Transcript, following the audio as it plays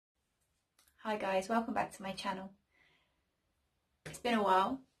Hi guys, welcome back to my channel. It's been a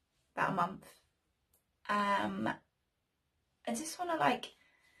while, about a month. I just want to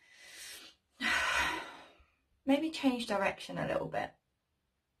maybe change direction a little bit.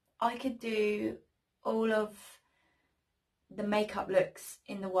 I could do all of the makeup looks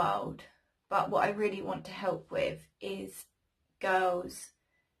in the world, but what I really want to help with is girls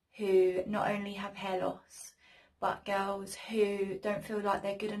who not only have hair loss, but girls who don't feel like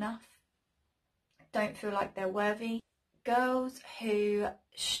they're good enough, don't feel like they're worthy, girls who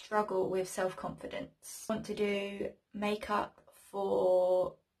struggle with self-confidence. I want to do makeup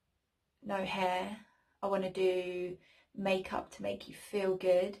for no hair. I want to do makeup to make you feel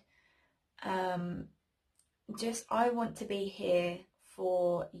good. I want to be here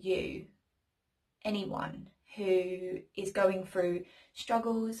for you, anyone who is going through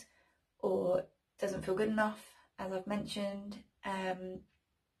struggles or doesn't feel good enough, as I've mentioned.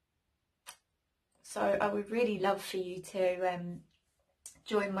 So I would really love for you to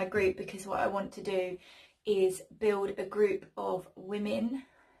join my group, because what I want to do is build a group of women,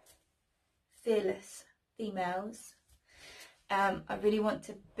 fearless females. I really want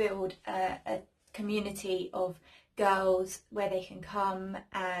to build a community of girls where they can come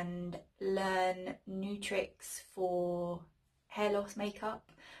and learn new tricks for hair loss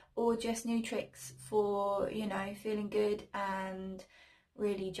makeup, or just new tricks for, you know, feeling good and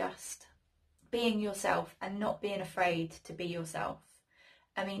really just being yourself and not being afraid to be yourself.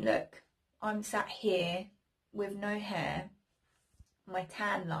 I mean, look, I'm sat here with no hair, my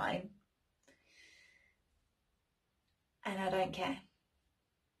tan line, and I don't care.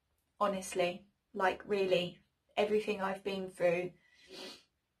 Honestly, like really, everything I've been through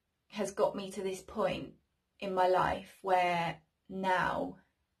has got me to this point in my life where now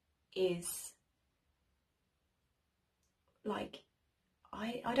is like,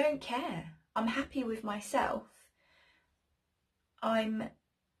 I don't care. I'm happy with myself. I'm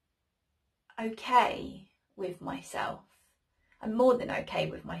okay with myself. I'm more than okay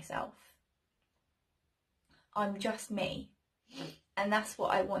with myself. I'm just me. And that's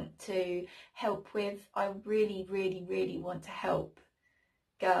what I want to help with. I really, really, really want to help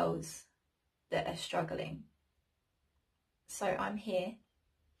girls that are struggling. So I'm here,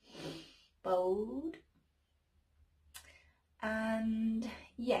 bold. And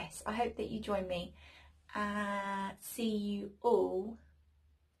yes, I hope that you join me. See you all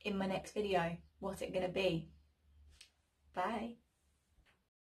in my next video. What's it going to be? Bye.